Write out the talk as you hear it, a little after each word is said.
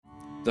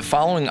The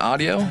following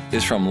audio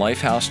is from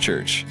Lifehouse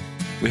Church.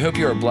 We hope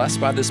you are blessed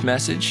by this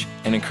message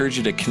and encourage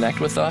you to connect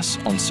with us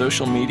on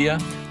social media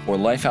or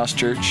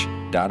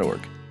lifehousechurch.org.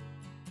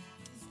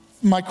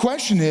 My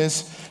question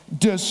is,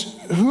 does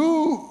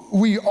who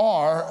we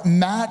are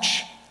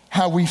match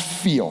how we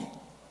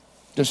feel?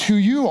 Does who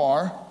you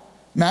are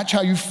match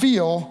how you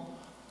feel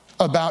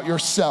about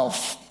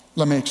yourself?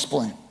 Let me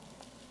explain.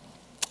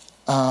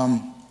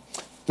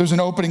 There's an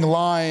opening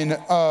line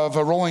of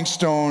a Rolling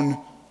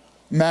Stone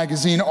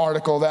magazine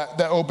article that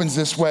opens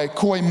this way.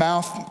 Coy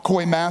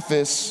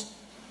Mathis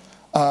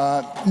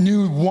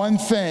knew one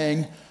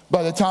thing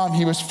by the time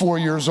he was 4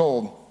 years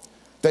old,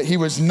 that he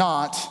was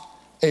not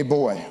a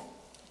boy.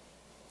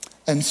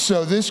 And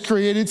so this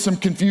created some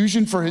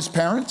confusion for his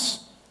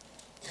parents,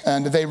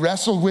 and they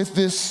wrestled with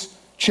this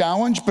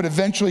challenge, but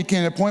eventually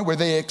came to a point where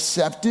they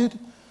accepted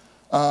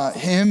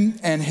him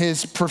and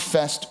his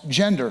professed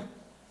gender.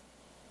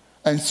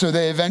 And so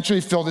they eventually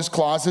filled his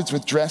closets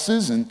with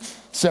dresses and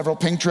several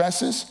pink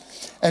dresses,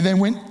 and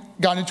then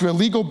got into a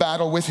legal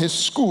battle with his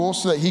school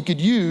so that he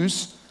could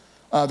use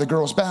the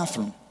girls'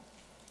 bathroom.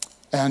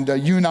 And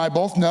you and I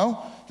both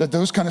know that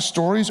those kind of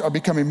stories are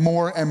becoming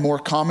more and more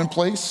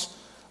commonplace.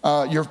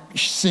 You're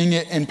seeing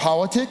it in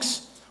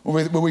politics,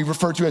 what we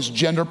refer to as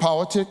gender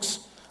politics.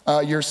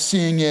 You're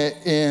seeing it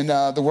in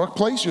the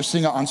workplace. You're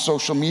seeing it on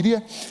social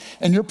media.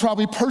 And you're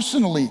probably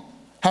personally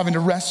having to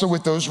wrestle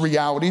with those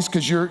realities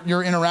because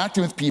you're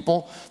interacting with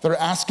people that are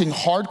asking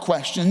hard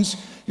questions.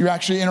 You're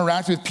actually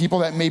interacting with people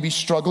that may be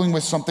struggling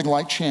with something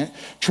like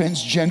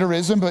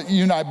transgenderism. But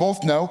you and I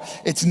both know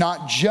it's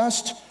not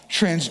just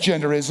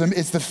transgenderism.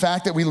 It's the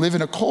fact that we live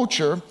in a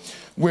culture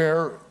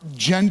where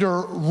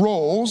gender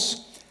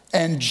roles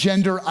and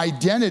gender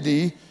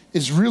identity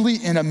is really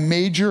in a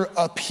major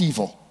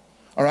upheaval.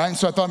 All right, and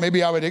so I thought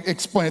maybe I would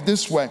explain it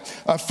this way.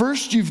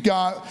 First, you've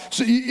got,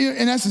 so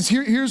in essence,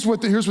 here's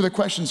what the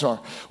questions are.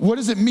 What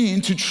does it mean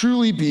to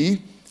truly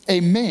be a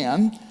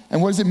man,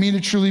 and what does it mean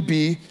to truly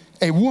be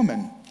a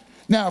woman?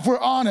 Now, if we're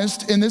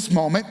honest in this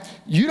moment,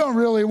 you don't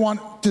really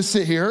want to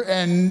sit here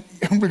and,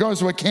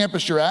 regardless of what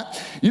campus you're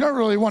at, you don't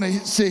really want to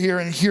sit here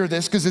and hear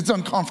this because it's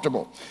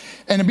uncomfortable.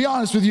 And to be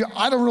honest with you,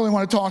 I don't really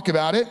want to talk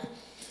about it.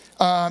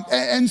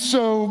 And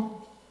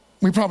so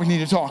we probably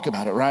need to talk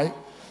about it, right?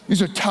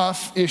 These are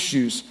tough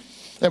issues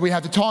that we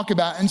have to talk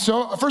about. And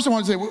so first I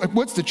want to say,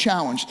 what's the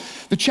challenge?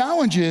 The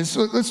challenge is,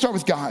 let's start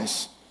with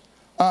guys.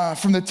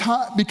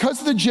 Because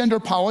of the gender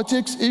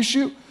politics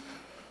issue,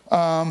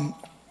 from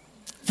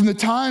the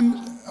time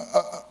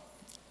a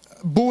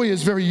boy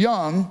is very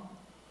young,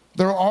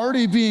 they're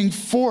already being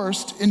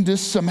forced into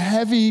some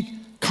heavy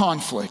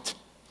conflict.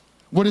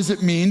 What does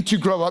it mean to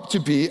grow up to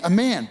be a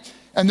man?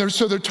 And they're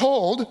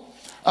told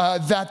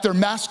that their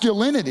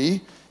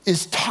masculinity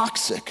is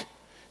toxic.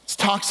 It's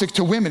toxic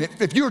to women.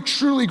 If you're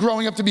truly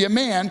growing up to be a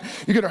man,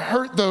 you're going to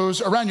hurt those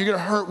around you. You're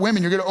going to hurt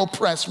women. You're going to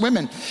oppress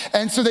women.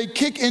 And so they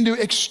kick into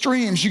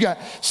extremes. You got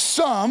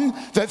some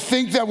that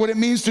think that what it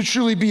means to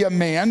truly be a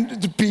man,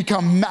 to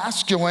become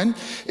masculine,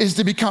 is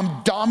to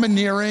become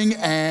domineering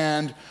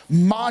and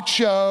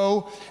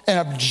macho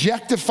and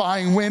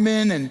objectifying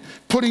women and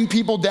putting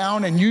people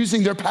down and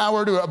using their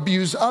power to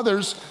abuse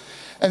others.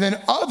 And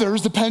then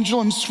others, the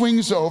pendulum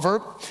swings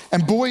over,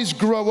 and boys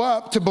grow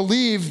up to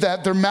believe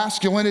that their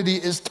masculinity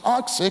is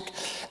toxic,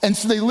 and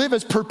so they live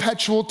as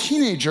perpetual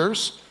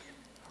teenagers,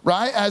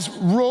 right? As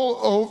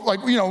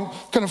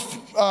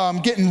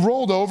getting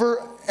rolled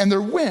over, and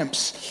they're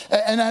wimps.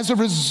 And as a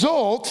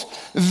result,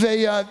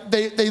 they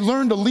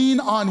learn to lean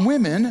on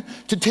women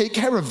to take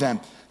care of them.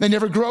 They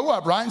never grow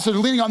up, right? And so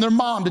they're leaning on their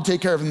mom to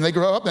take care of them. They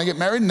grow up, and they get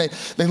married, and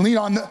they lean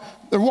on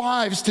their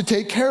wives to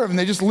take care of them.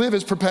 They just live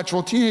as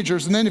perpetual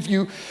teenagers. And then if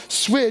you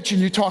switch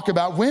and you talk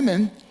about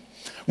women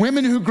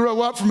who grow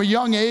up from a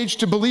young age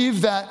to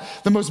believe that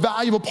the most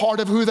valuable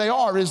part of who they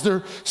are is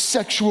their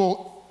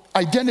sexual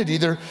identity,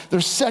 their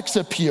sex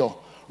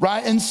appeal,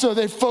 right? And so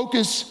they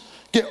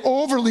get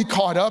overly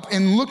caught up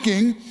in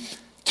looking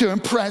to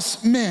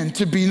impress men,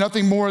 to be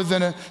nothing more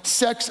than a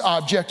sex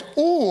object,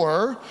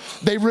 or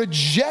they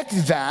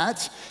reject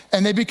that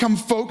and they become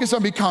focused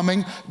on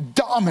becoming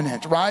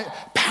dominant, right?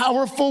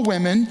 Powerful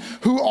women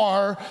who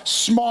are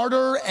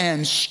smarter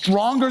and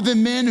stronger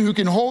than men, who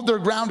can hold their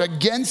ground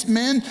against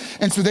men,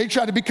 and so they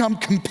try to become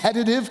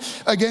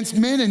competitive against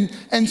men,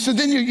 and so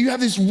then you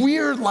have these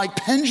weird like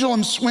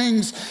pendulum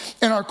swings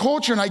in our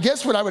culture, and I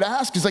guess what I would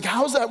ask is like,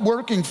 how's that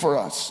working for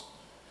us?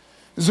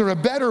 Is there a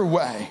better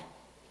way?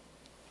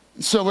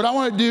 So what I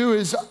want to do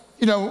is,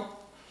 we're going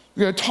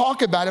to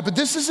talk about it, but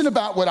this isn't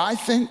about what I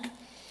think.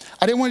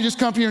 I didn't want to just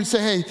come up here and say,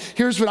 hey,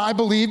 here's what I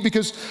believe,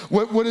 because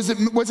what's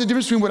the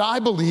difference between what I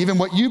believe and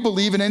what you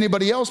believe and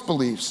anybody else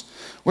believes?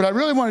 What I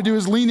really want to do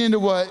is lean into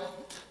what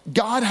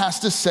God has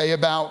to say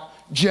about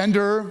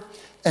gender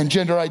and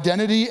gender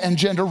identity and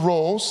gender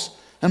roles.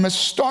 And I'm going to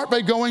start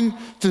by going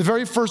to the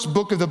very first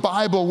book of the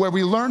Bible, where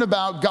we learn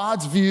about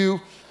God's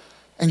view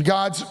and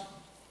God's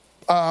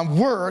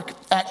work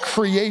at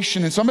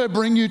creation. And so I'm going to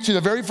bring you to the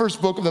very first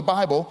book of the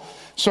Bible,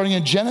 starting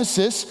in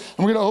Genesis.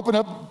 And we're going to open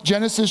up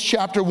Genesis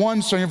chapter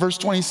 1, starting in verse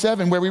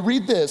 27, where we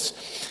read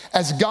this.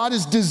 As God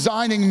is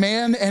designing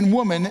man and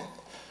woman,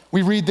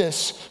 we read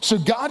this. So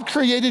God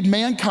created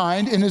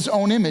mankind in his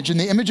own image. In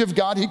the image of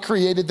God, he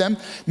created them.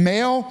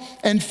 Male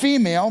and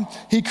female,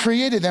 he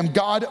created them.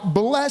 God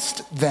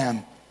blessed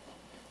them.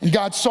 And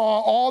God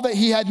saw all that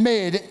he had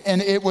made,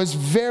 and it was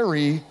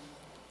very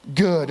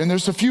good. And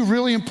there's a few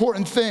really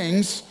important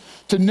things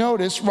to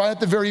notice right at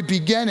the very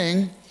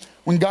beginning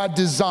when God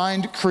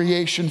designed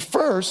creation.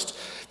 First,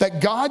 that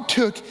God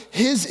took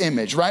his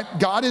image, right?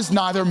 God is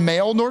neither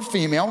male nor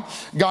female.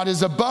 God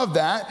is above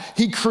that.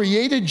 He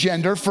created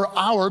gender for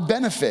our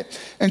benefit.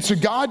 And so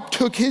God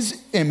took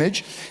his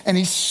image and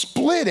he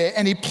split it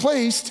and he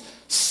placed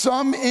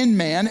some in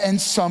man and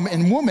some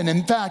in woman.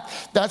 In fact,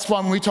 that's why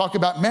when we talk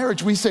about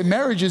marriage, we say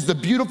marriage is the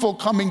beautiful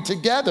coming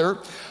together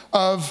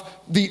of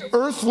the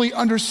earthly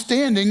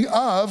understanding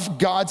of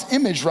God's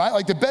image, right?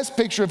 Like the best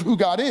picture of who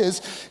God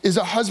is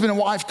a husband and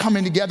wife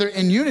coming together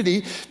in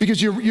unity,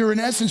 because you're in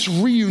essence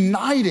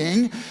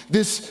reuniting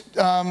this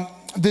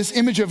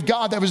image of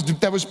God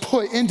that was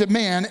put into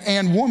man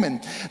and woman.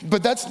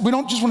 But we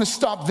don't just want to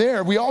stop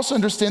there. We also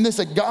understand this,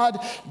 that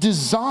God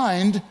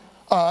designed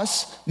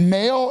us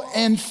male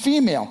and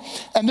female.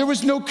 And there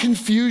was no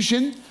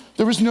confusion.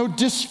 There was no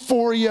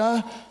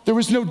dysphoria. There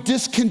was no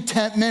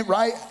discontentment,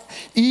 right?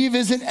 Eve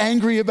isn't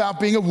angry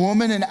about being a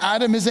woman, and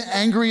Adam isn't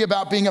angry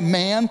about being a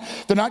man.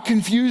 They're not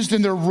confused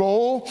in their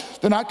role.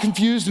 They're not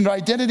confused in their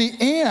identity.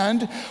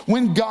 And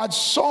when God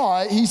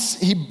saw it,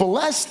 he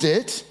blessed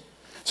it.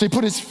 So he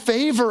put his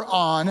favor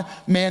on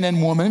man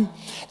and woman.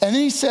 And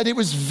then he said it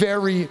was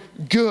very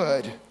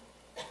good.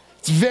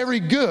 It's very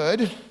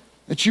good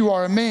that you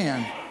are a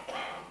man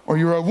or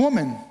you're a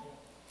woman.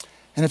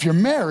 And if you're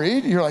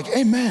married, you're like,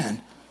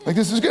 amen. Like,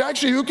 this is good.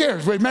 Actually, who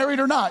cares? We're married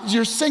or not.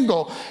 You're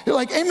single. You're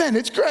like, amen.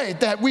 It's great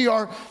that we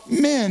are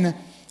men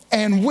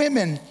and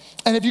women.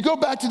 And if you go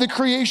back to the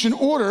creation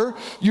order,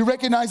 you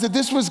recognize that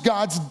this was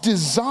God's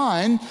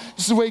design.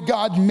 This is the way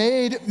God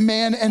made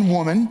man and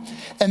woman.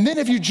 And then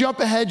if you jump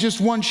ahead just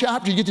one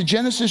chapter, you get to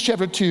Genesis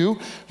chapter 2,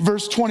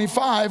 verse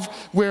 25,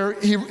 where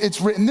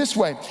it's written this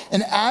way.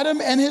 And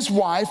Adam and his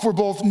wife were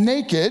both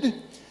naked,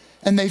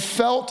 and they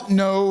felt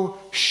no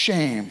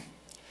shame.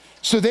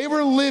 So they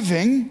were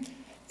living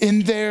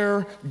in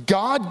their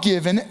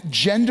God-given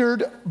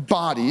gendered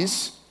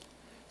bodies,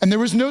 and there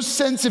was no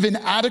sense of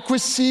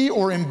inadequacy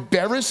or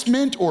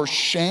embarrassment or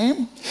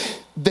shame.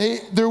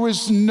 There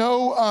was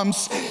no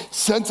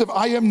sense of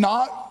I am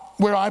not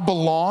where I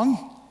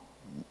belong.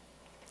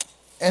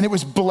 And it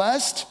was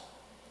blessed.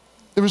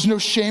 There was no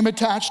shame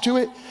attached to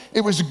it.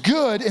 It was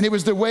good, and it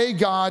was the way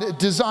God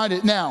designed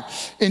it. Now,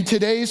 in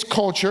today's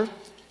culture,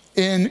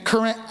 in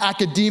current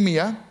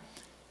academia,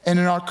 and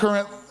in our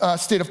current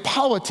state of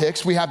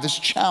politics, we have this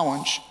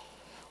challenge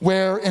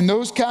where in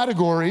those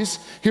categories,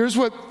 here's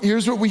what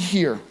we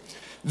hear,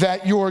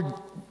 that your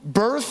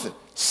birth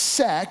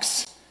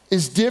sex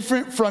is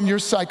different from your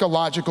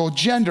psychological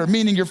gender,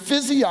 meaning your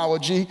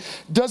physiology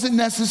doesn't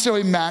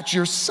necessarily match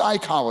your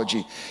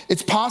psychology.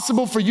 It's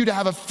possible for you to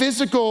have a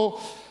physical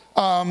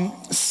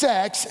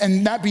sex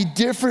and that be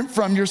different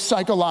from your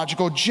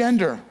psychological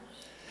gender.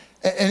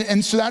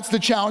 And so that's the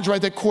challenge,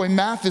 right, that Coy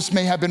Mathis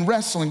may have been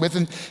wrestling with.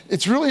 And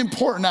it's really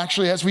important,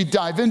 actually, as we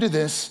dive into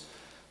this,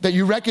 that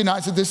you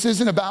recognize that this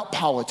isn't about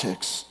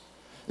politics.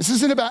 This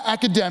isn't about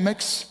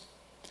academics.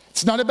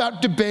 It's not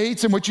about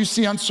debates and what you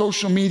see on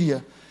social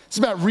media. It's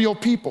about real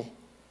people.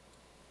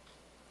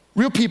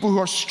 Real people who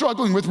are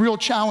struggling with real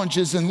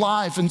challenges in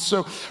life. And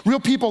so real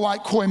people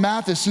like Coy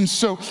Mathis. And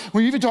so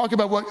when we even talk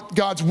about what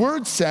God's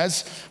word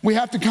says, we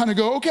have to kind of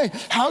go, okay,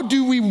 how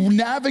do we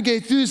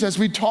navigate through this as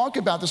we talk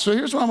about this? So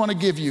here's what I want to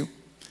give you.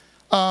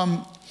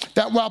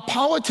 That while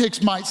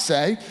politics might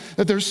say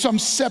that there's some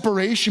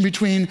separation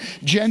between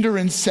gender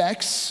and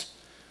sex,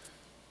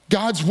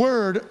 God's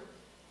word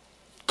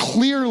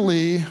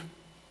clearly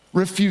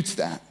refutes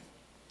that.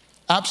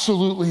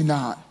 Absolutely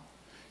not.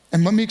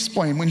 And let me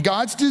explain. In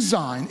God's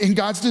design,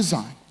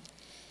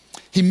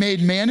 he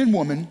made man and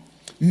woman,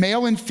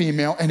 male and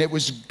female, and it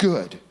was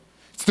good.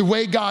 It's the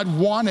way God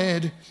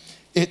wanted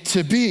it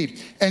to be.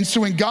 And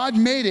so when God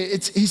made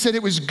it, he said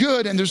it was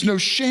good and there's no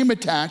shame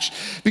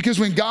attached, because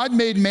when God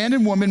made man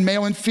and woman,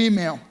 male and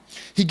female,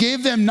 he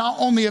gave them not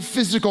only a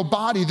physical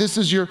body, this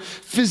is your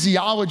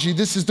physiology,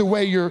 this is the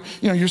way your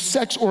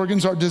sex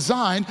organs are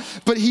designed,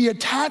 but he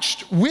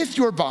attached with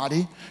your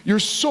body your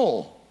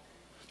soul.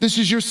 This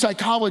is your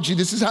psychology.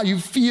 This is how you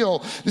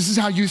feel. This is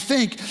how you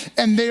think.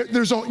 And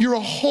you're a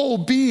whole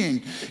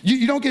being.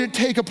 You don't get to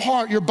take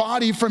apart your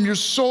body from your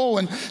soul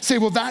and say,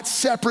 well, that's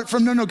separate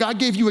from, no, God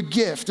gave you a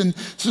gift. And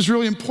this is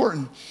really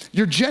important.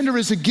 Your gender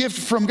is a gift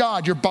from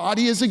God. Your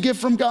body is a gift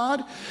from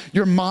God.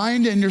 Your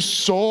mind and your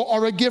soul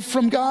are a gift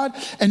from God.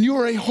 And you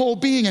are a whole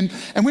being.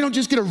 And we don't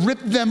just get to rip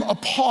them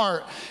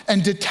apart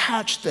and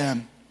detach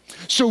them.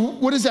 So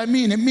what does that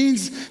mean? It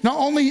means not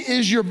only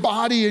is your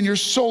body and your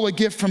soul a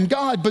gift from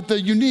God, but the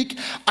unique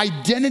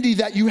identity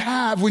that you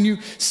have when you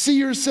see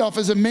yourself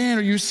as a man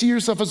or you see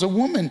yourself as a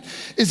woman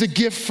is a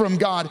gift from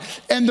God.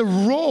 And the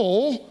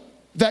role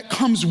that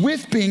comes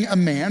with being a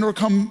man or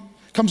comes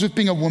with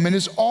being a woman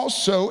is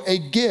also a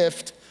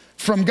gift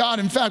from God.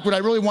 In fact, what I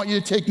really want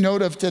you to take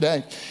note of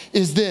today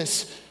is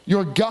this: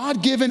 your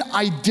God-given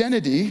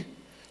identity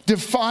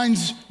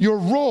defines your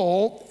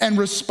role and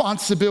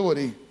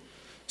responsibility.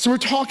 So we're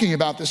talking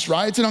about this,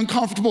 right? It's an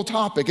uncomfortable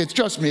topic.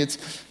 Trust me, it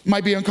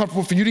might be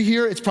uncomfortable for you to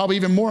hear. It's probably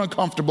even more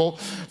uncomfortable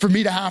for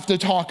me to have to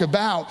talk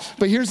about.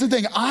 But here's the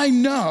thing. I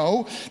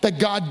know that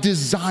God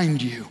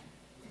designed you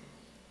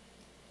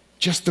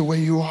just the way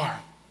you are.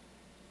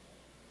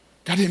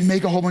 God didn't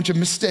make a whole bunch of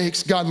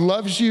mistakes. God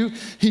loves you.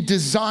 He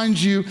designed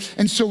you.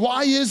 And so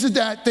why is it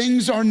that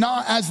things are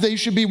not as they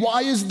should be?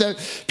 Why is it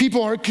that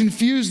people are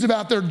confused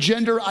about their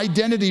gender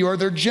identity or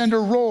their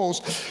gender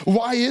roles?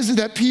 Why is it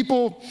that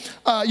people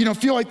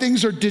feel like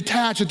things are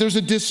detached, that there's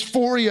a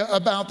dysphoria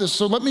about this?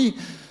 So let me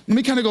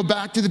kind of go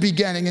back to the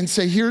beginning and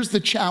say, here's the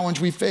challenge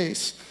we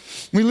face.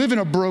 We live in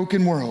a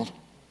broken world,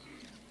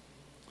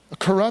 a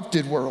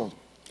corrupted world.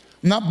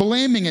 I'm not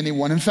blaming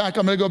anyone. In fact,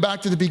 I'm going to go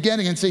back to the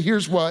beginning and say,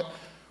 here's what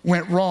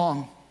went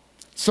wrong.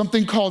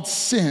 Something called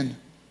sin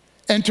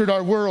entered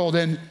our world,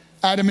 and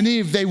Adam and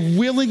Eve, they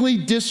willingly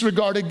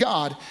disregarded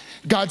God,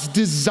 God's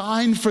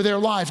design for their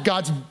life,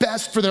 God's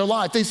best for their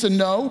life. They said,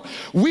 no,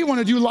 we want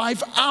to do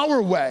life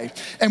our way.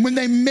 And when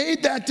they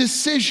made that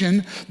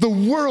decision, the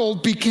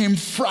world became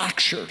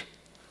fractured,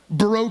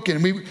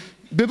 broken.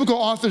 Biblical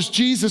authors,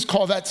 Jesus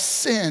called that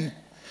sin.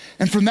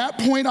 And from that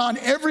point on,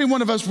 every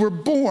one of us were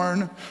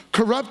born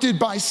corrupted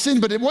by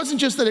sin, but it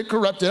wasn't just that it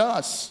corrupted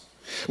us.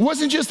 It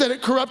wasn't just that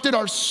it corrupted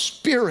our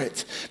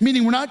spirit,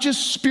 meaning we're not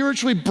just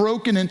spiritually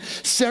broken and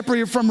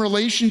separated from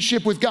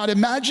relationship with God.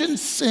 Imagine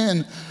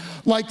sin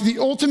like the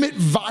ultimate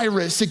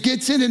virus. It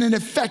gets in and it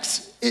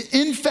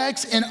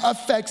infects and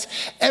affects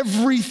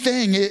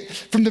everything.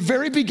 From the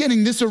very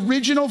beginning, this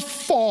original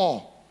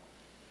fall,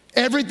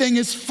 everything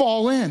is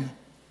fallen.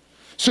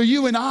 So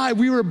you and I,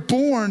 we were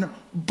born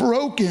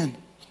broken.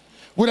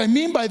 What I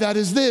mean by that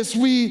is this: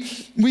 we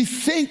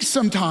think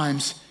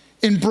sometimes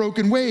in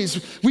broken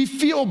ways. We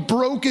feel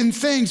broken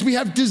things. We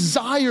have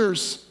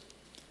desires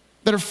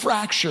that are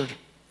fractured.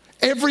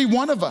 Every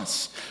one of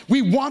us.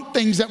 We want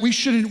things that we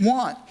shouldn't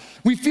want.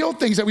 We feel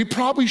things that we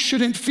probably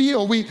shouldn't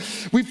feel. We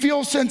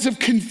feel a sense of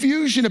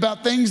confusion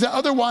about things that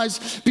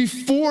otherwise,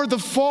 before the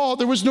fall,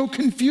 there was no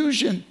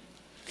confusion.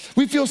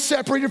 We feel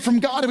separated from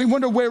God and we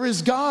wonder, where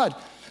is God?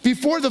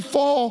 Before the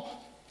fall,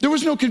 there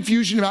was no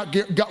confusion about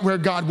where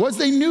God was.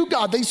 They knew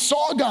God. They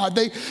saw God.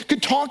 They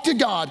could talk to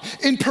God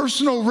in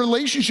personal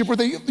relationship where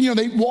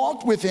they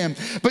walked with him.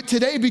 But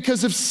today,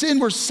 because of sin,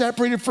 we're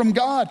separated from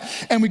God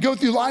and we go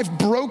through life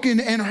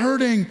broken and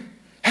hurting,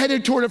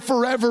 headed toward a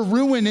forever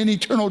ruin and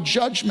eternal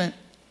judgment.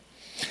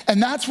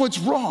 And that's what's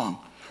wrong,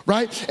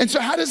 right? And so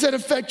how does that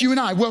affect you and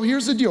I? Well,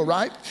 here's the deal,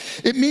 right?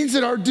 It means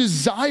that our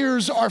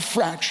desires are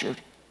fractured.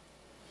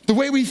 The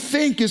way we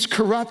think is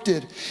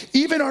corrupted.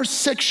 Even our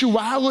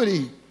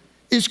sexuality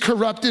is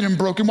corrupted and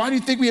broken. Why do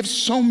you think we have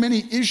so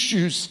many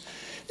issues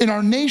in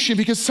our nation?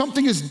 Because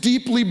something is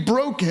deeply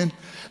broken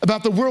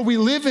about the world we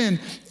live in,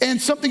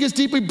 and something is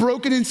deeply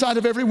broken inside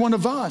of every one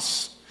of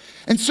us.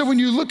 And so when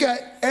you look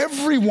at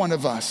every one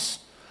of us,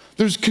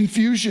 there's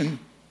confusion,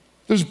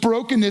 there's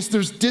brokenness,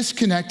 there's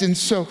disconnect, and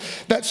so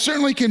that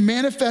certainly can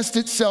manifest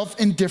itself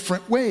in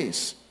different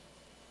ways.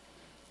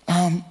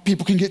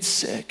 People can get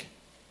sick.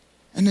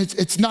 And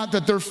it's not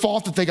that their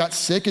fault that they got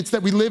sick, it's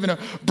that we live in a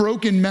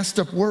broken, messed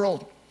up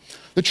world.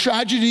 The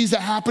tragedies that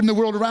happen in the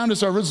world around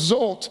us are a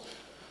result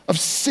of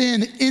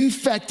sin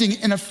infecting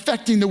and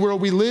affecting the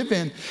world we live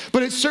in.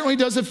 But it certainly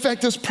does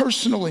affect us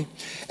personally.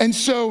 And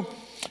so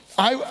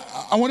I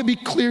want to be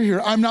clear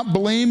here. I'm not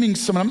blaming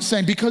someone. I'm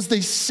saying because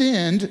they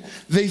sinned,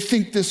 they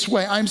think this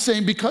way. I'm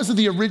saying because of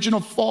the original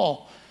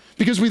fall,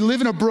 because we live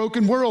in a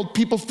broken world,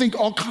 people think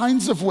all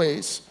kinds of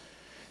ways.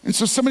 And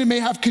so somebody may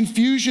have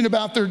confusion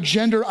about their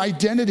gender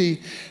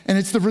identity, and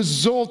it's the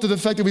result of the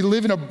fact that we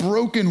live in a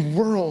broken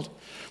world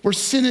where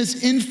sin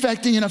is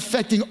infecting and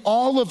affecting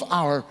all of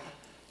our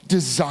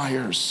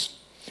desires.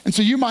 And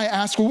so you might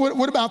ask, well,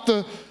 what about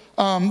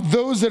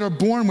those that are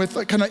born with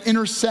kind of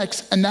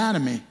intersex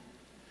anatomy?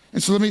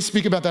 And so let me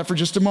speak about that for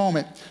just a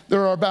moment.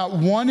 There are about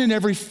 1 in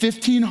every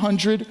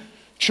 1,500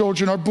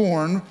 children are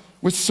born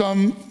with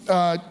some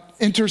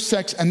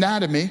intersex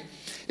anatomy.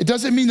 It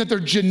doesn't mean that their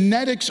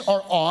genetics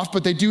are off,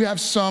 but they do have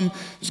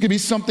there's gonna be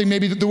something,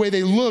 maybe the way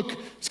they look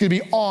is gonna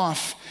be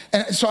off.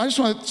 And so I just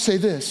wanna say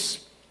this.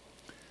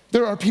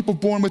 There are people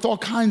born with all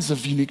kinds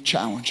of unique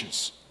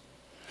challenges.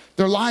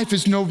 Their life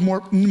is no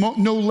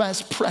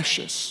less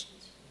precious.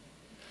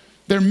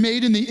 They're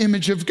made in the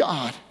image of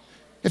God.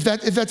 If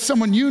that's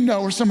someone you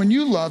know or someone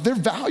you love, they're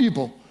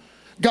valuable.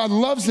 God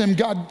loves them.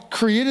 God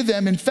created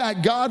them. In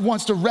fact, God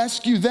wants to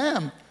rescue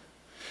them.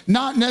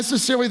 Not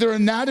necessarily their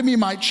anatomy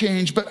might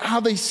change, but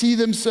how they see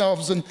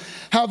themselves and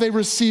how they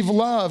receive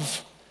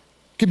love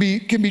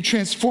can be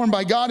transformed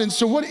by God. And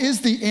so what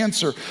is the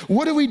answer?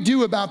 What do we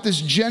do about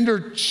this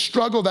gender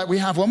struggle that we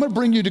have? Well, I'm going to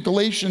bring you to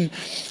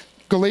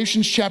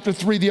Galatians chapter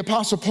 3. The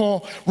Apostle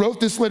Paul wrote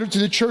this letter to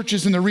the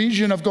churches in the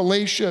region of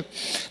Galatia.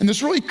 And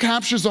this really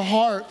captures the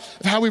heart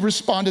of how we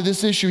respond to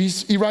this issue.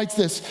 He writes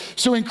this: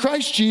 "So in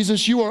Christ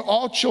Jesus, you are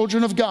all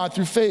children of God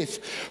through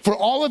faith. For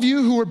all of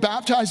you who were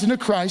baptized into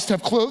Christ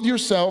have clothed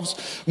yourselves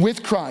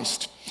with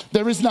Christ.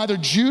 There is neither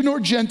Jew nor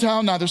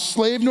Gentile, neither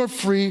slave nor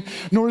free,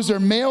 nor is there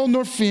male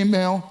nor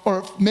female,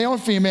 or male or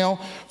female,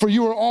 for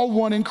you are all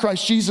one in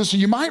Christ Jesus." So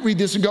you might read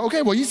this and go,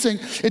 okay, well, he's saying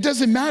it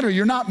doesn't matter.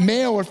 You're not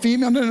male or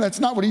female. No, that's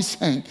not what he's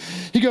saying.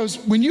 He goes,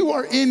 when you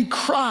are in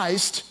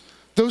Christ,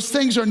 those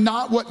things are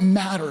not what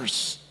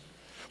matters.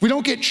 We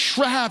don't get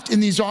trapped in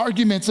these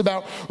arguments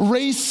about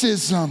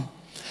racism,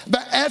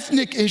 about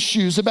ethnic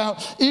issues,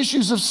 about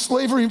issues of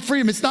slavery and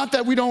freedom. It's not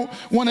that we don't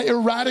want to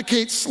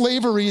eradicate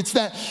slavery. It's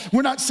that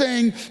we're not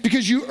saying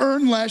because you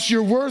earn less,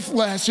 you're worth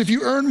less. If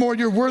you earn more,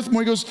 you're worth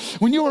more. He goes,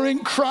 when you are in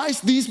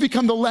Christ, these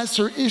become the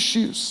lesser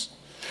issues.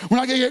 We're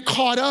not going to get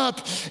caught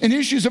up in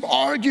issues of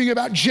arguing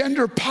about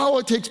gender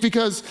politics,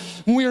 because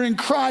when we are in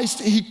Christ,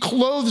 he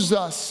clothes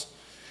us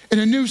in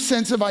a new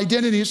sense of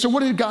identity. So what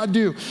did God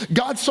do?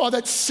 God saw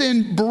that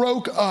sin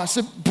broke us.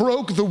 It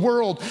broke the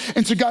world.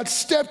 And so God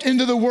stepped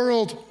into the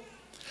world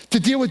to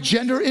deal with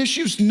gender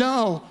issues?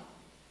 No.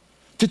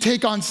 To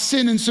take on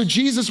sin. And so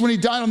Jesus, when he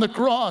died on the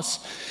cross,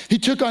 he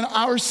took on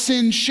our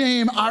sin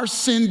shame, our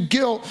sin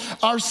guilt,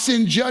 our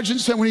sin judgment.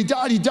 So when he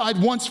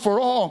died once for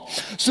all,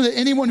 so that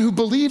anyone who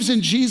believes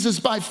in Jesus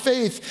by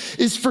faith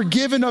is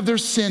forgiven of their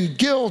sin,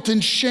 guilt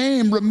and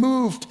shame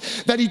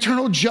removed, that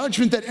eternal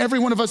judgment that every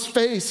one of us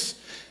face.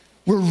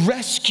 We're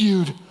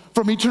rescued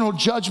from eternal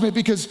judgment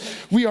because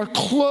we are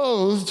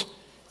clothed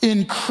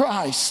in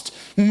Christ.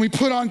 When we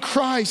put on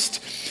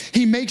Christ,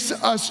 he makes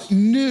us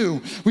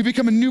new. We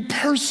become a new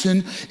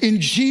person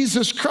in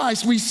Jesus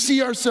Christ. We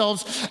see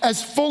ourselves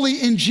as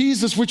fully in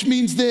Jesus, which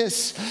means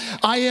this: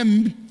 I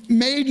am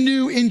made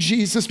new in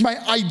Jesus. My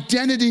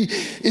identity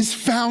is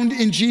found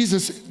in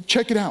Jesus.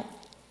 Check it out.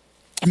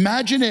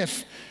 Imagine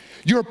if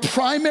your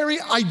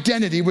primary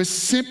identity was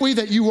simply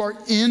that you are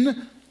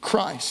in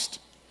Christ.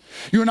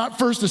 You are not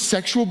first a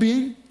sexual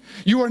being.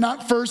 You are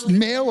not first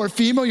male or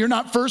female. You're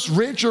not first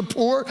rich or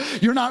poor.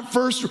 You're not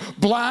first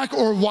black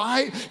or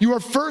white. You are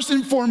first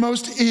and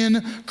foremost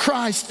in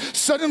Christ.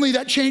 Suddenly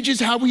that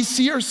changes how we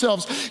see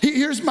ourselves.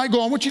 Here's my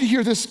goal. I want you to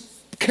hear this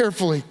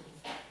carefully.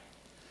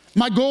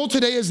 My goal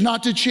today is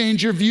not to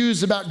change your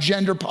views about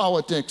gender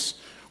politics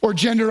or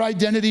gender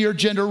identity or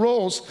gender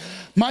roles.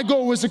 My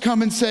goal was to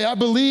come and say, I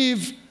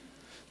believe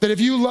that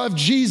if you love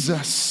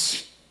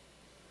Jesus,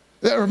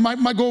 or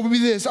my goal would be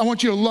this: I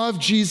want you to love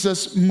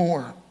Jesus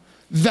more.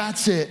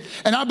 That's it.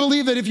 And I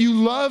believe that if you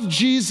love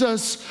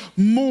Jesus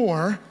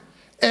more,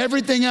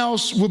 everything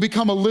else will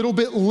become a little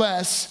bit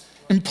less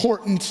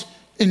important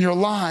in your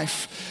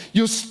life.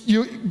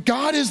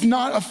 God is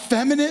not a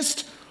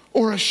feminist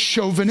or a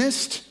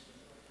chauvinist.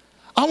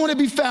 I want to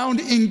be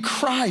found in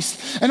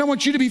Christ, and I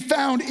want you to be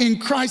found in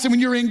Christ. And when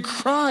you're in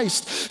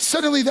Christ,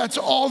 suddenly that's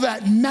all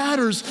that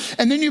matters.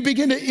 And then you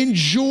begin to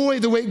enjoy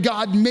the way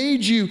God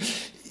made you,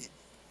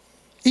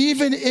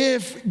 even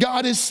if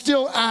God is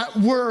still at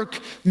work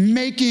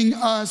making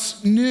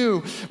us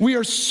new. We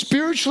are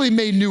spiritually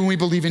made new when we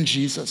believe in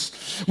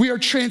Jesus. We are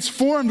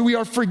transformed, we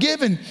are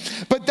forgiven.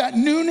 But that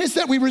newness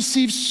that we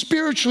receive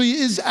spiritually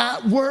is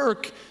at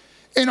work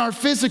in our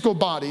physical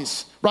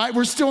bodies, right?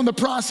 We're still in the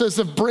process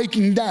of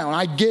breaking down.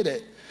 I get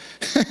it.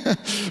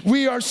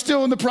 We are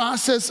still in the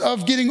process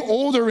of getting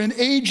older and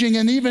aging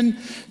and even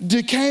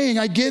decaying.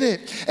 I get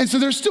it. And so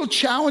there's still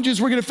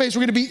challenges we're going to face.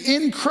 We're going to be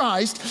in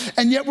Christ,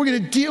 and yet we're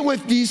going to deal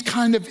with these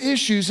kind of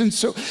issues. And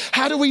so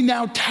how do we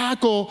now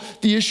tackle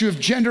the issue of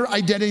gender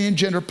identity and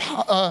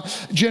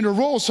gender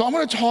roles? So I'm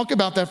going to talk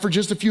about that for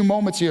just a few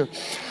moments here.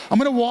 I'm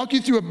going to walk you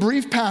through a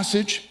brief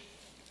passage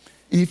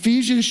in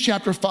Ephesians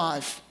chapter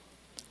 5,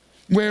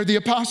 where the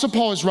Apostle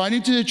Paul is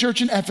writing to the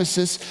church in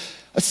Ephesus,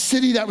 a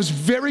city that was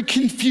very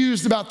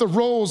confused about the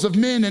roles of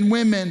men and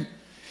women,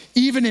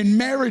 even in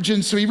marriage.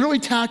 And so he really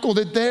tackled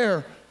it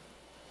there.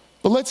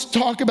 But let's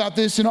talk about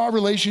this in our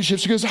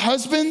relationships, because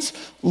husbands,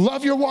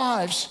 love your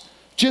wives,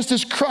 just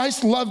as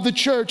Christ loved the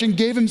church and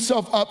gave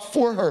himself up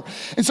for her.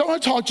 And so I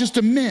want to talk just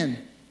to men.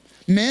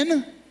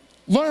 Men,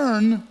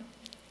 learn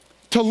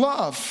to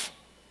love.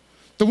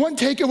 The one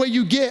takeaway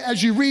you get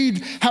as you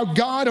read how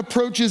God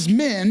approaches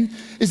men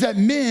is that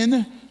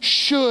men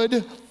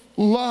should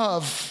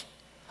love.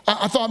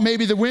 I thought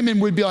maybe the women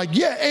would be like,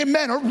 yeah,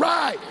 amen, all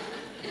right.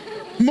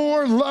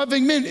 More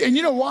loving men. And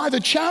you know why? The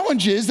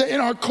challenge is that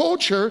in our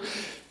culture,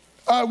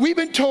 we've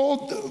been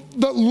told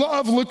that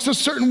love looks a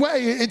certain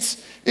way. It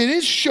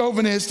is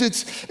chauvinist. It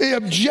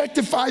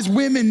objectifies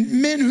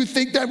women, men who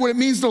think that what it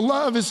means to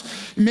love is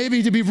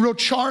maybe to be real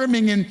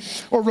charming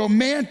or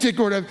romantic,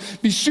 or to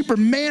be super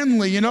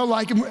manly,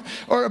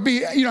 or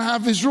be,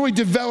 have this really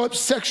developed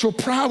sexual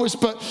prowess.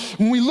 But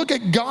when we look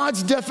at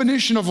God's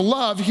definition of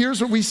love,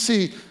 here's what we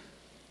see: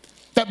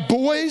 that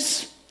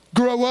boys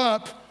grow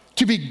up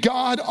to be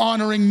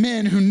God-honoring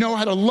men who know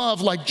how to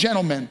love like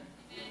gentlemen.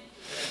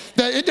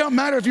 That it don't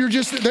matter if you're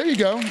just, there you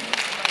go.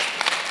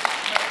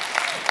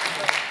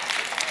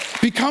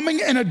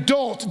 Becoming an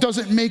adult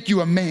doesn't make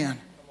you a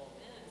man.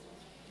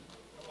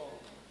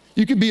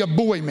 You could be a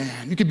boy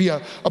man. You could be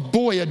a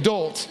boy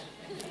adult.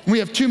 We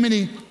have too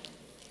many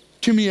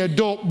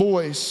adult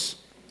boys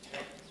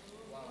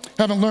who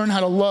haven't learned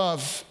how to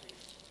love.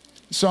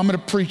 So I'm going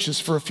to preach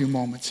this for a few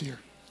moments here.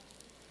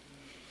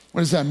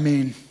 What does that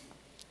mean?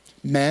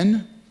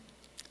 Men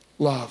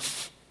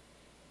love.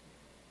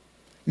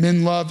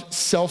 Men love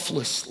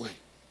selflessly.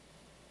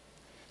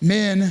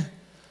 Men,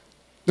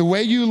 the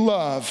way you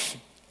love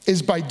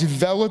is by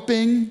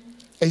developing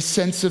a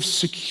sense of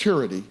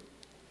security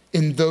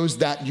in those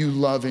that you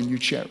love and you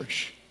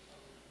cherish.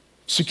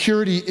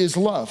 Security is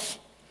love.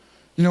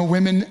 You know,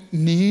 women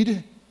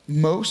need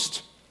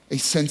most a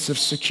sense of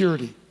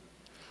security.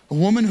 A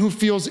woman who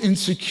feels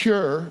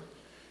insecure,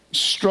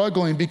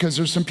 struggling because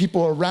there's some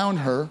people around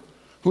her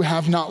who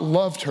have not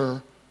loved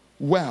her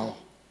well.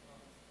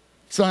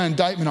 It's not an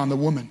indictment on the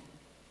woman.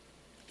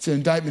 It's an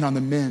indictment on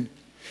the men.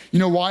 You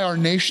know why our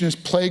nation is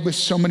plagued with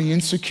so many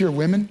insecure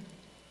women?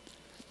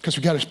 Because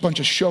we got a bunch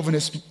of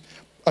chauvinist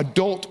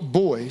adult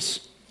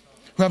boys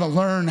who haven't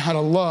learned how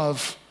to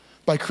love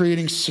by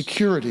creating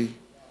security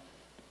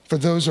for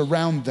those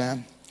around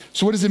them.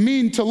 So what does it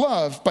mean to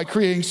love by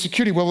creating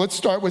security? Well, let's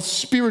start with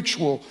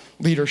spiritual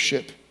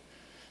leadership.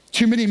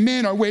 Too many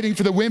men are waiting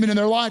for the women in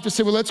their life to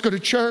say, well, let's go to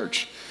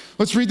church.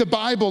 Let's read the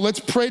Bible. Let's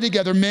pray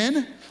together.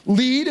 Men,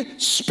 lead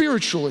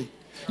spiritually.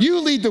 You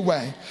lead the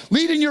way.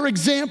 Lead in your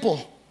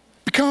example.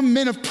 Become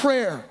men of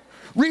prayer.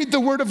 Read the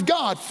Word of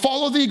God.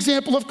 Follow the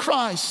example of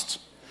Christ.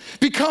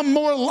 Become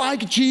more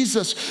like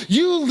Jesus.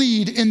 You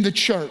lead in the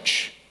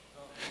church.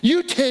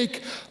 You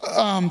take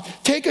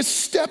a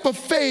step of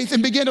faith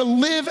and begin to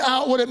live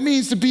out what it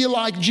means to be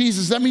like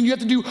Jesus. That means you have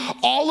to do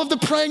all of the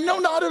praying? No,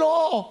 not at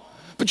all.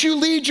 But you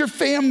lead your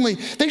family.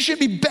 They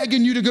shouldn't be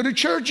begging you to go to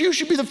church. You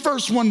should be the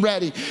first one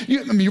ready.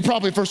 You're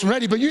probably the first one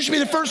ready, but you should be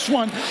the first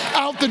one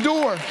out the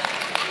door.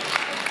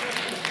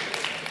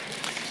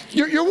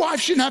 Your wife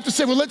shouldn't have to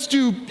say, well, let's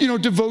do,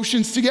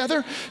 devotions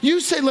together.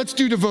 You say, let's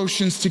do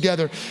devotions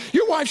together.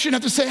 Your wife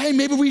shouldn't have to say, hey,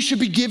 maybe we should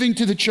be giving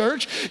to the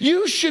church.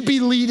 You should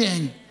be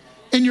leading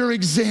in your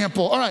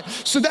example. All right,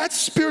 so that's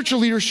spiritual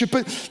leadership,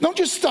 but don't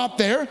just stop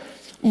there.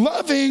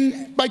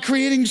 Loving by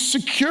creating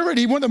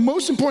security, one of the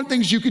most important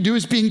things you could do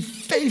is being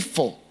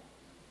faithful.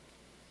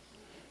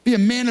 Be a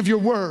man of your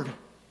word,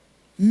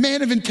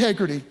 man of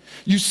integrity.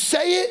 You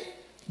say it,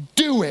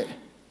 do it.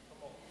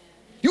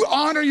 You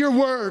honor your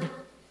word.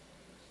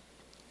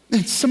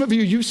 And some of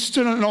you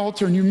stood on an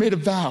altar and you made a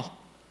vow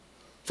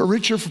for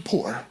rich or for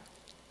poor.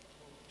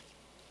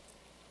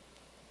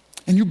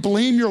 And you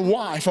blame your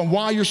wife on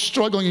why you're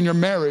struggling in your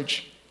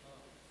marriage.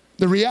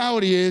 The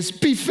reality is,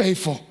 be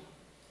faithful.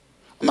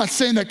 I'm not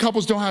saying that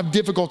couples don't have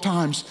difficult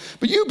times,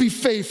 but you be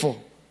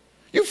faithful.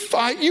 You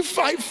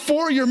fight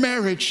for your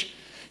marriage.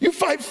 You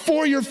fight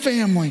for your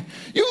family.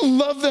 You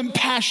love them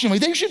passionately.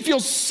 They should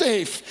feel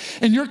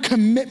safe in your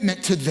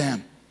commitment to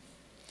them.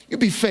 You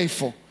be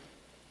faithful.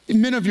 Be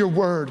men of your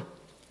word.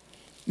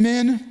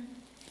 Men,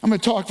 I'm going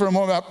to talk for a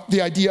moment about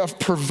the idea of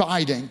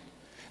providing.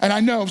 And I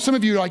know some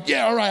of you are like,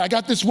 yeah, all right, I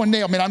got this one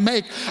nailed.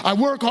 I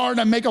work hard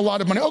and I make a lot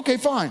of money. Okay,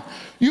 fine.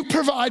 You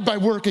provide by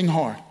working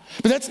hard.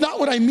 But that's not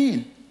what I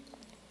mean.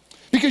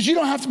 Because you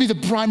don't have to be the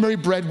primary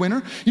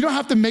breadwinner. You don't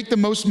have to make the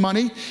most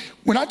money.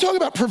 When I talk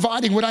about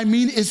providing, what I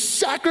mean is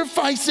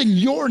sacrificing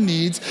your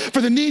needs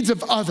for the needs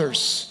of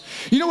others.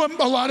 You know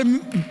what a lot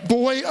of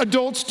boy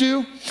adults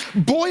do?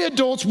 Boy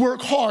adults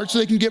work hard so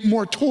they can get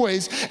more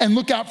toys and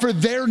look out for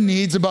their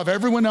needs above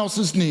everyone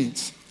else's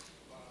needs.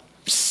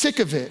 I'm sick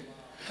of it.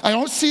 I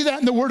don't see that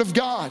in the Word of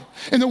God.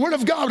 In the Word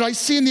of God, what I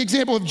see in the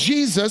example of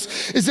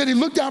Jesus is that he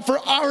looked out for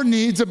our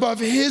needs above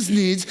his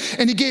needs,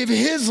 and he gave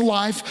his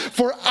life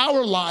for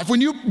our life. When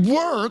you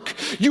work,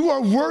 you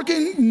are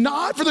working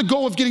not for the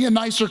goal of getting a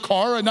nicer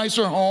car, a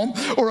nicer home,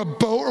 or a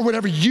boat, or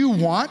whatever you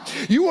want.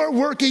 You are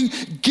working,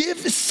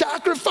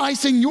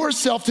 sacrificing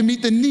yourself to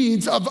meet the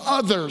needs of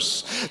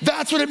others.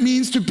 That's what it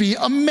means to be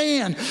a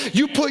man.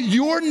 You put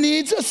your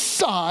needs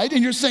aside,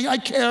 and you're saying, I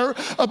care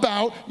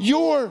about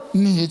your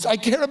needs. I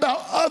care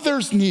about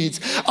others' needs.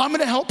 I'm going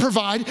to help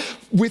provide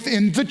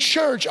within the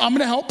church. I'm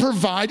going to help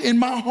provide in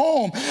my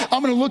home.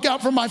 I'm going to look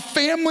out for my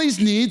family's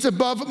needs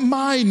above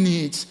my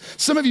needs.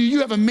 Some of you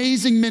have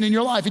amazing men in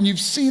your life, and you've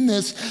seen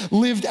this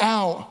lived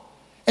out.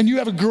 And you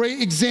have a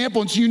great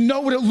example, and so you know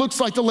what it looks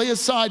like to lay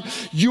aside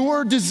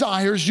your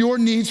desires, your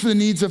needs for the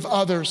needs of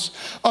others.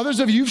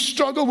 Others of you, you've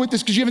struggled with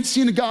this because you haven't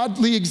seen the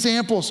godly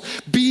examples.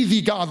 Be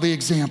the godly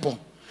example.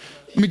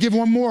 Let me give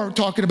one more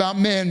talking about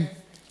men.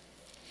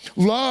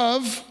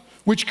 Love,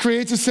 which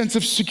creates a sense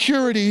of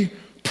security,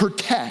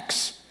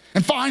 protects.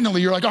 And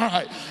finally, you're like, all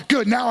right,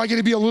 good, now I get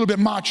to be a little bit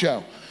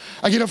macho.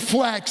 I get to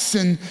flex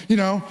and,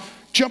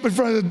 jump in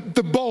front of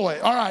the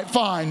bullet. All right,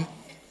 fine.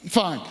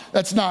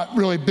 That's not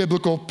really a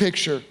biblical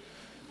picture.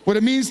 What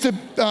it means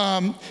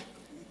to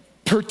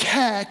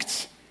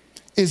protect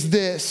is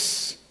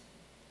this.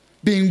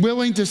 being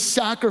willing to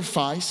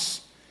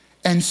sacrifice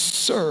and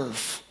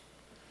serve,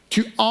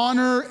 to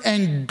honor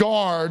and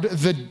guard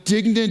the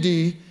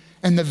dignity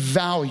and the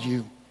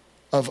value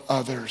of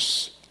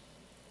others.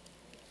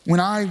 When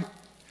I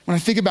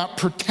think about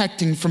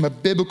protecting from a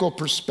biblical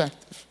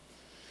perspective,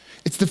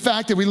 it's the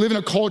fact that we live in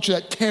a culture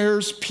that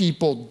tears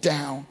people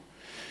down.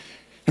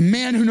 A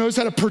man who knows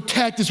how to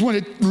protect is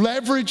one to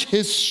leverage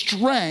his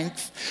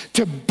strength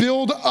to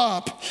build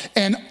up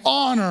and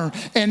honor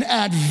and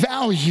add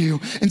value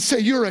and say,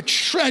 you're a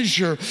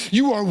treasure,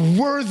 you are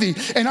worthy,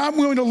 and I'm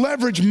willing to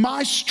leverage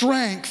my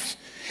strength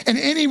and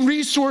any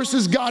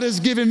resources God has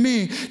given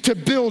me to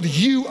build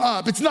you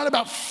up. It's not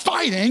about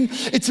fighting,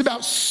 it's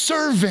about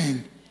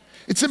serving.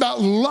 It's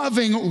about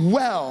loving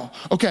well.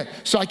 Okay,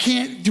 so I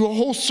can't do a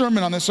whole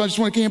sermon on this, so I just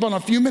want to camp on a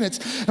few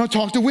minutes and I'll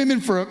talk to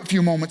women for a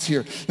few moments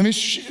here. Let me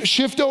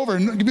shift over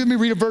and let me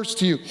read a verse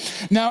to you.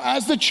 Now,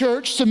 as the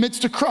church submits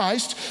to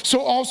Christ, so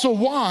also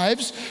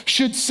wives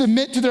should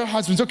submit to their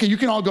husbands. Okay, you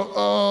can all go,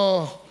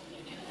 oh,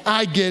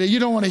 I get it. You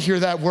don't want to hear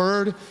that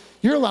word.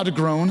 You're allowed to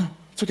groan.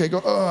 It's okay,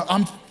 go,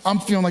 I'm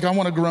feeling like I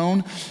want to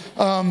groan.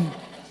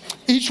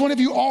 Each one of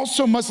you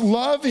also must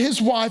love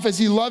his wife as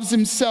he loves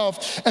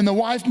himself, and the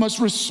wife must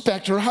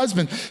respect her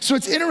husband. So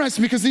it's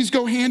interesting because these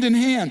go hand in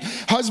hand.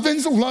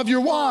 Husbands, love your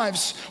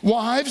wives.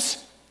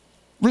 Wives,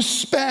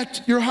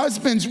 respect your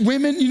husbands.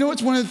 Women, you know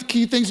what's one of the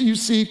key things that you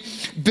see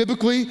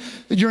biblically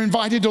that you're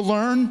invited to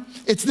learn?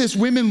 It's this: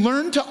 women,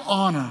 learn to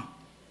honor.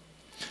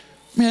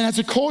 Man, as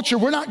a culture,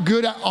 we're not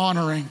good at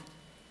honoring.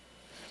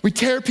 We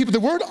tear people. The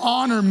word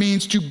honor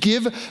means to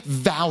give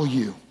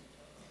value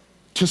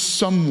to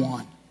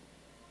someone.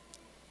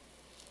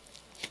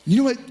 You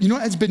know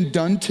what has been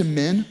done to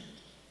men?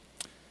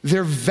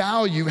 Their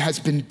value has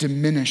been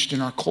diminished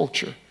in our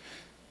culture.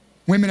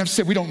 Women have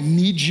said, we don't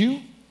need you.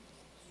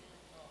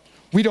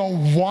 We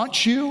don't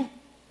want you.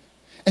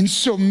 And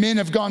so men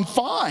have gone,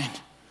 fine,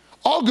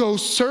 I'll go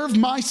serve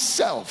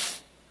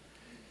myself.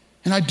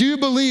 And I do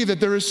believe that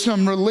there is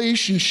some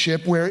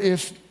relationship where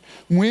if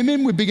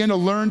women would begin to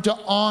learn to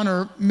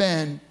honor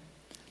men,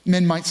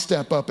 men might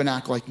step up and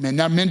act like men.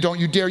 Now, men, don't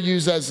you dare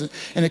use that as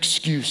an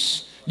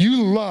excuse.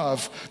 You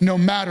love no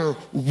matter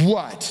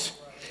what.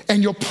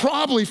 And you'll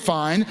probably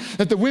find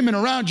that the women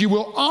around you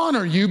will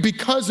honor you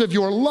because of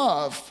your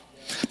love.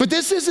 But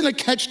this isn't a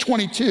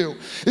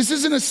catch-22. This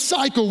isn't a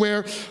cycle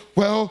where,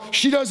 well,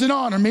 she doesn't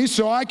honor me,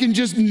 so I can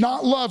just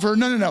not love her.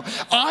 No.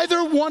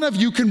 Either one of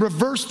you can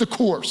reverse the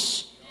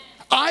course.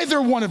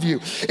 Either one of you.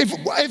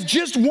 If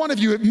just one of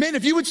you, men,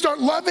 if you would start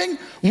loving,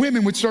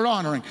 women would start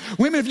honoring.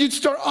 Women, if you'd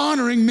start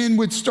honoring, men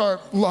would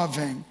start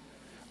loving.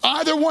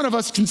 Either one of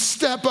us can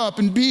step up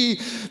and be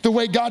the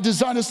way God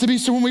designed us to be.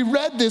 So when we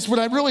read this, what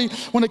I really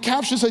want to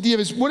capture this idea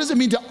of is, what does it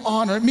mean to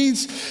honor? It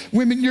means,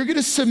 women, you're going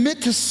to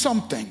submit to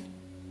something.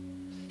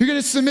 You're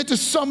going to submit to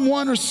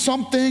someone or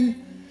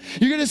something.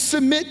 You're going to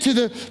submit to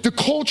the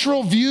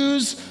cultural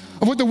views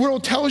of what the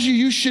world tells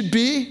you should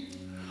be,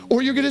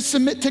 or you're going to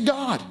submit to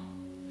God.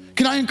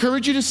 Can I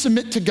encourage you to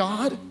submit to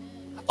God?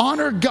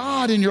 Honor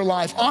God in your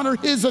life. Honor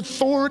his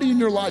authority in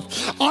your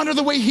life. Honor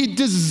the way he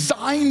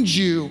designed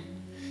you.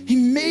 He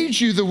made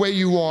you the way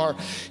you are.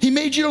 He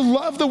made you to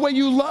love the way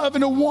you love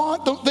and to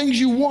want the things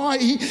you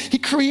want. He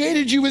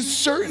created you with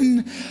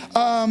certain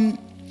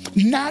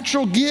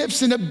natural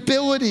gifts and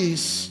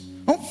abilities.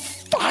 Don't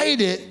fight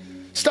it.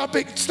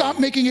 Stop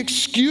making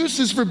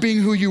excuses for being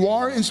who you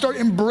are and start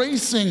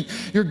embracing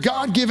your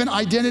God-given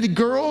identity.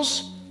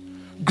 Girls,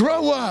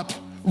 grow up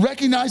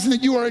recognizing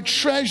that you are a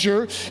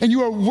treasure and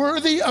you are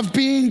worthy of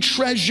being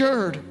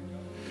treasured.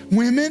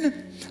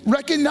 Women,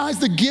 recognize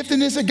the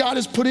giftedness that God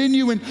has put in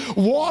you and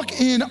walk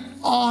in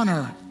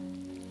honor.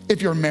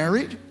 If you're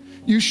married,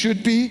 you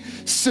should be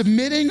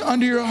submitting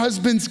under your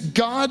husband's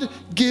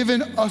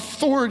God-given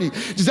authority.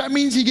 Does that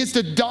mean he gets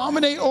to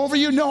dominate over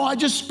you? No, I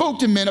just spoke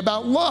to men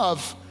about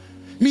love.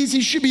 It means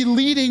he should be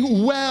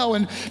leading well,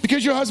 and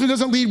because your husband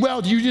doesn't lead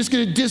well, you're just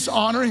going to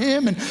dishonor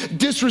him and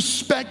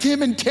disrespect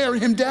him and tear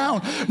him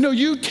down. No,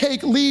 you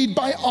take lead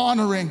by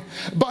honoring,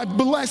 by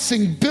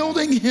blessing,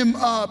 building him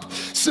up,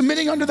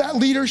 submitting under that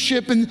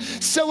leadership and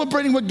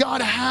celebrating what God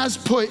has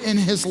put in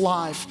his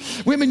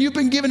life. Women, you've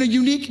been given a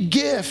unique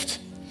gift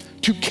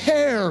to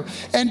care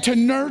and to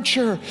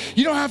nurture.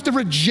 You don't have to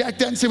reject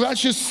that and say, well,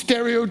 that's just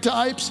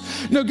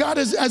stereotypes. No, God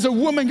is, as a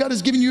woman, God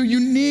has given you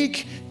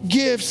unique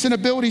gifts and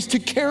abilities to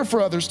care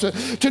for others,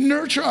 to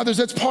nurture others.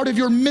 That's part of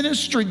your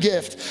ministry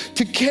gift,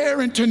 to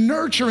care and to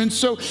nurture. And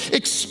so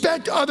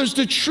expect others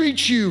to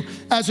treat you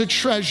as a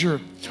treasure.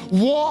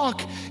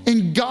 Walk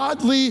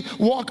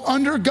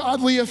under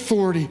godly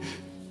authority.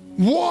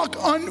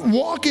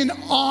 Walk in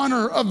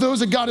honor of those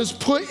that God has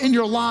put in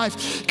your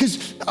life,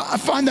 because I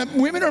find that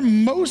women are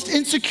most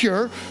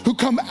insecure who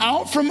come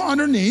out from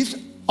underneath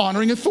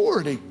honoring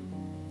authority.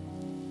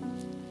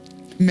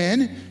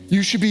 Men,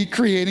 you should be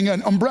creating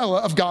an umbrella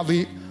of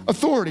godly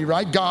authority,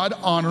 right? God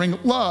honoring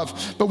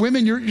love. But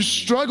women, you're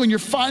struggling, you're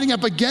fighting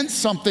up against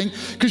something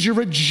because you're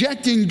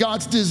rejecting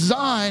God's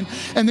design,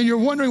 and then you're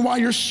wondering why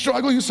you're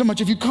struggling so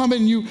much. If you come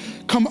and you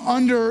come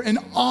under and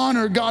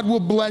honor, God will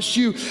bless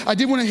you. I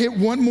did want to hit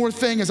one more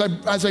thing as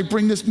I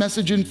bring this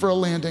message in for a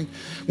landing.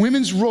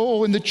 Women's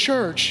role in the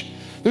church.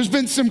 There's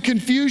been some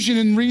confusion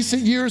in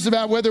recent years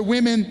about whether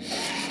women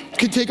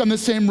can take on the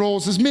same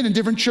roles as men, and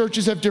different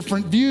churches have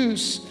different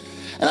views.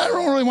 And I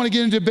don't really want to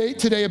get into debate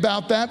today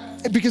about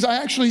that, because I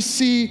actually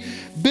see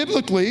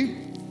biblically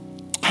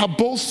how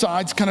both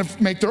sides kind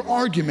of make their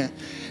argument.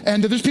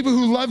 And there's people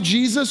who love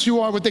Jesus who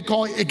are what they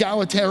call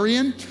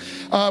egalitarian,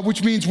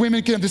 which means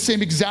women can have the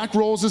same exact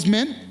roles as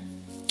men.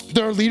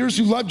 There are leaders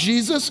who love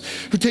Jesus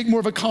who take more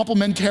of a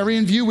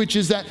complementarian view, which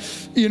is that,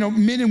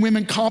 men and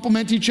women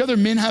complement each other.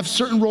 Men have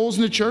certain roles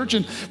in the church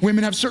and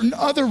women have certain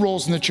other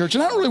roles in the church.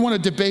 And I don't really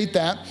want to debate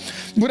that.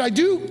 What I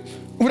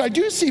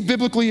do see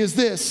biblically is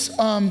this.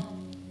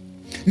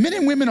 Men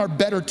and women are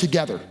better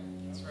together.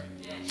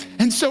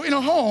 And so in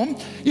a home,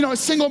 a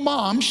single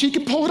mom, she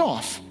can pull it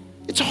off.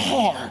 It's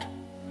hard,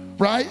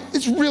 right?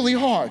 It's really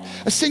hard.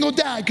 A single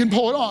dad can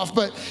pull it off,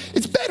 but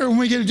it's better when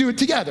we get to do it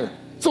together.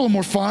 It's a little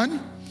more fun,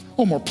 a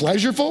little more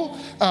pleasurable,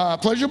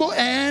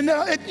 and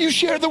you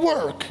share the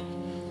work.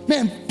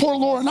 Man, poor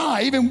Laura and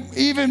I,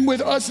 even with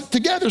us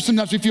together,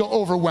 sometimes we feel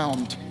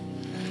overwhelmed.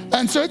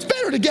 And so it's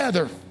better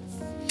together.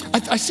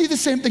 I see the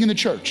same thing in the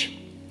church.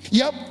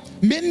 Yep,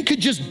 men could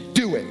just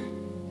do it.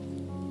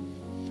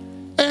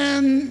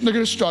 And they're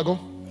gonna struggle.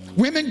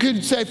 Women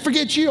could say,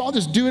 forget you, I'll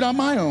just do it on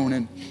my own,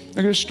 and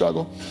they're gonna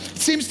struggle. It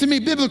seems to me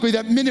biblically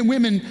that men and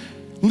women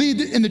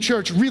lead in the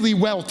church really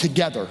well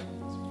together.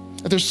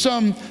 There's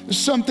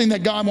something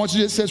that God wants to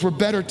do that says we're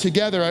better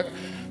together.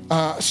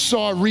 I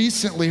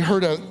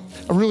heard a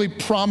really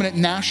prominent,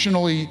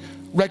 nationally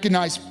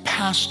recognized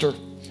pastor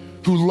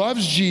who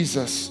loves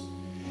Jesus.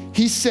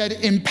 He said,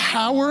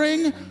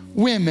 empowering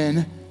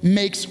women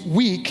makes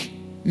weak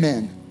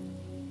men.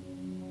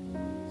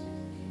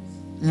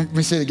 Let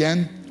me say it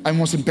again. I'm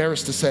almost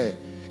embarrassed to say it.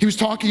 He was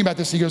talking about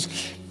this. He goes,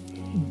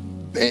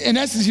 in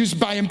essence, he was,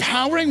 by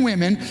empowering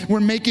women, we're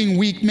making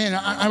weak men.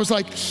 I was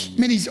like,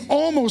 man, he's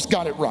almost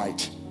got it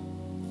right.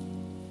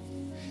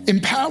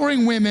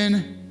 Empowering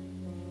women,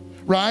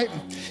 right?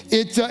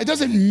 It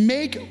doesn't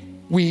make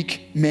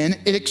weak men.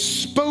 It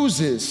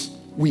exposes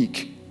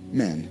weak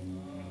men.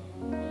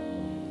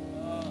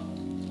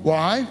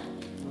 Why?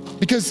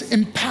 Because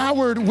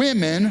empowered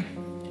women,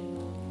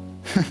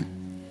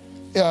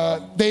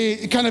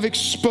 they kind of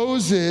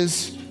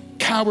exposes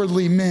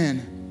cowardly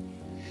men.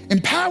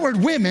 Empowered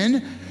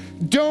women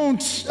don't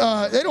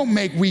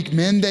make weak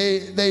men.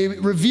 They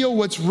reveal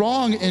what's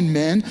wrong in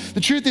men.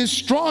 The truth is,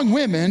 strong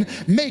women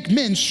make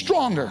men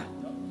stronger.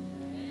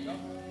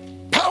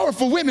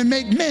 Powerful women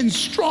make men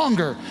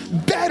stronger,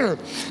 better.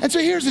 And so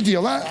here's the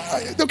deal.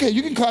 Okay,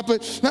 you can clap,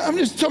 but I'm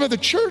just talking about the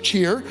church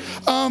here.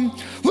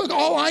 Look,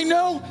 all I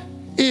know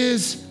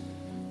is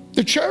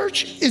the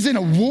church is in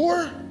a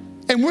war,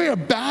 and we're in a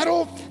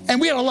battle, and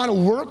we have a lot of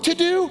work to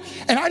do,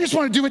 and I just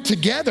want to do it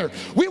together.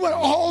 We want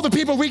all the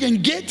people we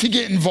can get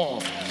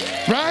involved,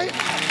 right?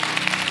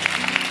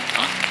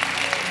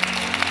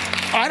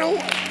 I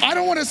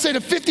don't want to say to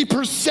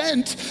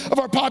 50% of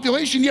our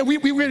population, yeah, we're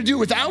going to do it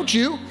without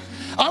you.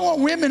 I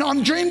want women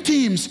on dream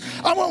teams.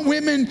 I want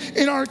women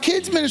in our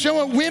kids ministry. I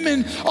want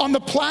women on the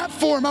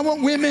platform. I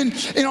want women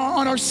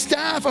on our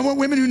staff. I want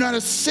women who know how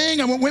to sing.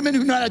 I want women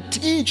who know how to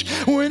teach.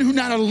 Women who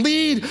know how to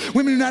lead.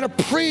 Women who know how to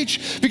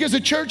preach. Because the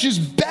church is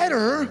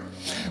better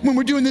when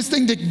we're doing this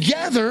thing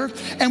together.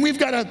 And we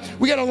got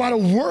a lot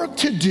of work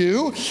to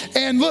do.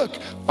 And look,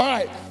 all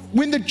right,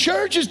 when the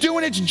church is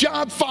doing its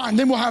job, fine,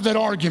 then we'll have that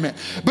argument.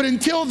 But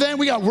until then,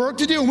 we got work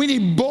to do, and we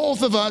need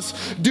both of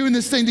us doing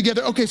this thing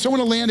together. Okay, so I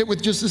want to land it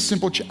with just this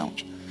simple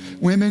challenge.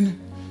 Women,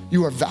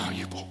 you are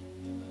valuable.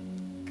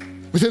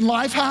 Within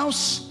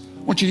Lifehouse,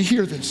 I want you to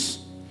hear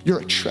this. You're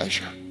a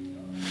treasure.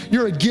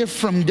 You're a gift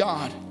from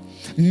God.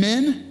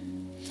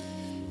 Men,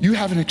 you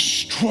have an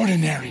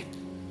extraordinary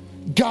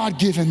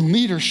God-given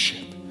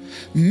leadership.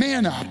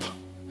 Man up.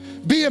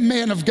 Be a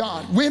man of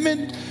God.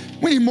 Women,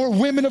 we need more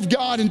women of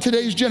God in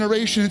today's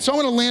generation. And so I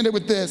want to land it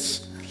with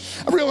this.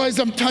 I realize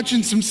I'm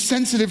touching some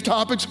sensitive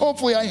topics.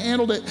 Hopefully I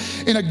handled it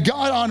in a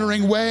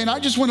God-honoring way. And I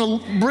just want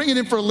to bring it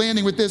in for a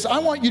landing with this. I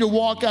want you to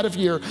walk out of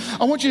here.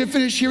 I want you to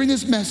finish hearing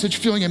this message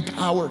feeling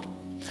empowered.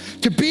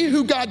 To be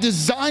who God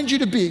designed you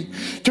to be,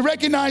 to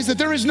recognize that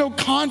there is no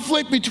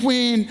conflict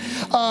between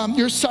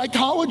your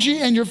psychology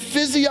and your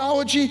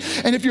physiology.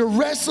 And if you're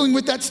wrestling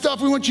with that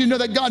stuff, we want you to know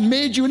that God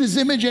made you in his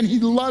image and he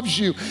loves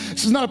you.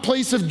 This is not a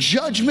place of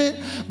judgment,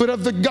 but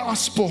of the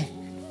gospel.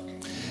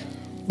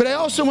 But I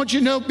also want you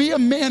to know, be a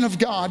man of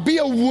God, be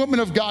a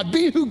woman of God,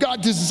 be who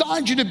God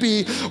designed you to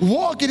be,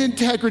 walk in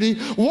integrity,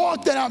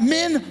 walk that out.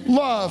 Men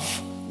love,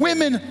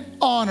 women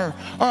honor.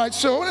 All right,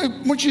 so I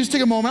want you to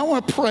take a moment. I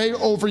want to pray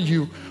over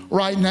you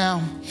right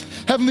now.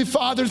 Heavenly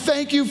Father,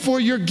 thank you for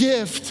your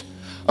gift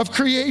of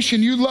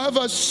creation. You love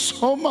us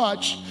so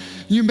much.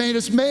 You made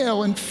us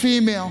male and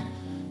female.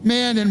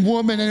 man and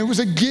woman, and it was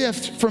a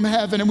gift from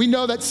heaven. And we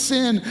know that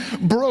sin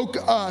broke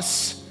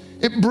us.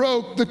 It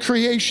broke the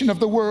creation of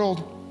the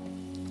world.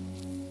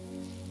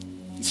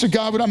 So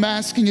God, what I'm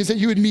asking is that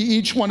you would meet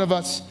each one of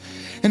us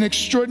in an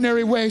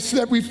extraordinary way so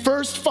that we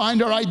first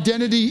find our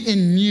identity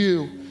in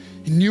you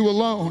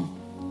alone.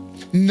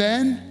 And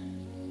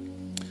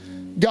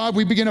then, God,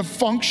 we begin to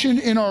function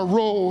in our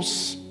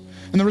roles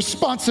and the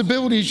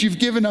responsibilities you've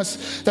given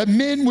us, that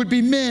men would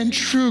be men,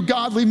 true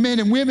godly men,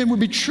 and women would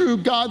be true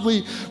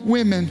godly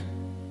women.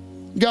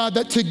 God,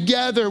 that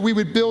together we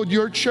would build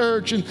your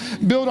church and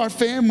build our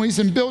families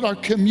and build our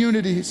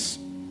communities.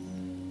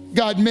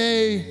 God,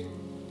 may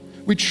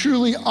we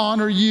truly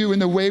honor you in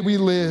the way we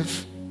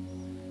live.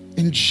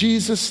 In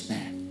Jesus'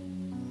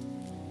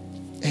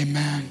 name,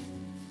 amen.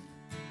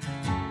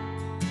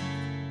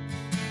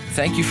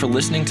 Thank you for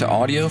listening to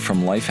audio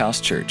from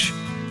Lifehouse Church.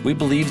 We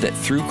believe that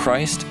through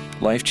Christ,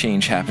 life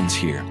change happens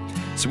here.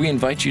 So we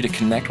invite you to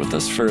connect with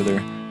us further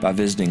by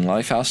visiting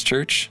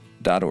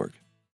lifehousechurch.org.